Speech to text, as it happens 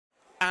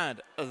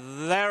And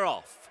they're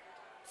off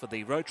for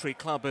the Rotary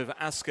Club of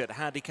Ascot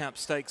Handicap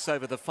Stakes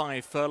over the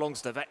 5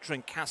 furlongs. The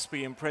veteran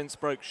Caspian Prince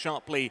broke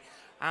sharply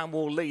and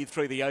will lead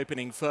through the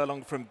opening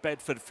furlong from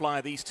Bedford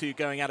Flyer. These two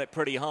going at it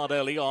pretty hard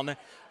early on,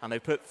 and they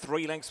put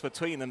 3 lengths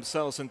between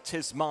themselves and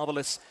 'Tis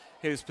Marvellous,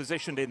 who's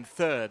positioned in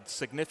third,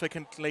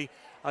 significantly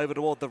over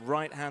toward the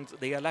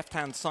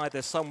left-hand side.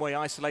 They're some way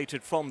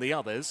isolated from the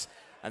others.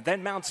 And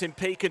then Mountain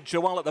Peak and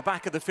Joel at the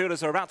back of the field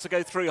as are about to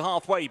go through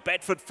halfway.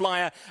 Bedford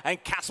Flyer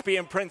and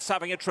Caspian Prince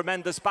having a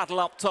tremendous battle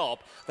up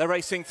top. They're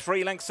racing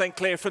 3 lengths then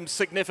clear from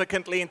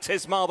Significantly and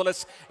 'Tis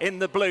Marvellous in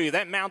the blue.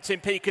 Then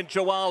Mountain Peak and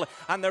Joel,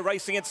 and they're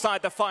racing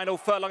inside the final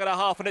furlong and a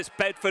half, and it's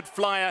Bedford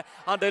Flyer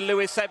under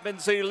Lewis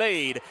Edmonds who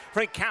lead.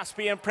 From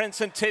Caspian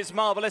Prince and 'Tis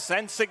Marvellous,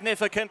 then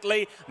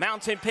Significantly.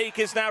 Mountain Peak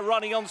is now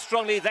running on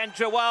strongly. Then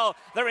Joel,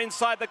 they're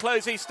inside the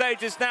closing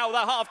stages now with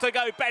a half to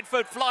go.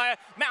 Bedford Flyer,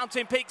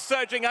 Mountain Peak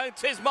surging home.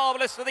 'Tis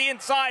Marvellous to the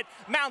inside.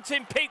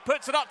 Mountain Peak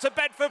puts it up to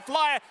Bedford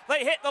Flyer.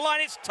 They hit the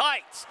line, it's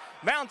tight.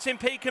 Mountain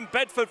Peak and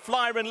Bedford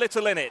Flyer and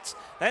little in it.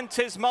 Then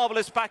 'Tis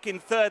Marvellous back in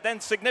third.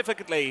 Then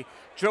Significantly,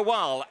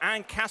 Joel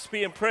and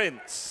Caspian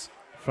Prince.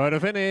 Photo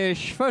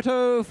finish,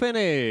 photo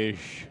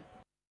finish.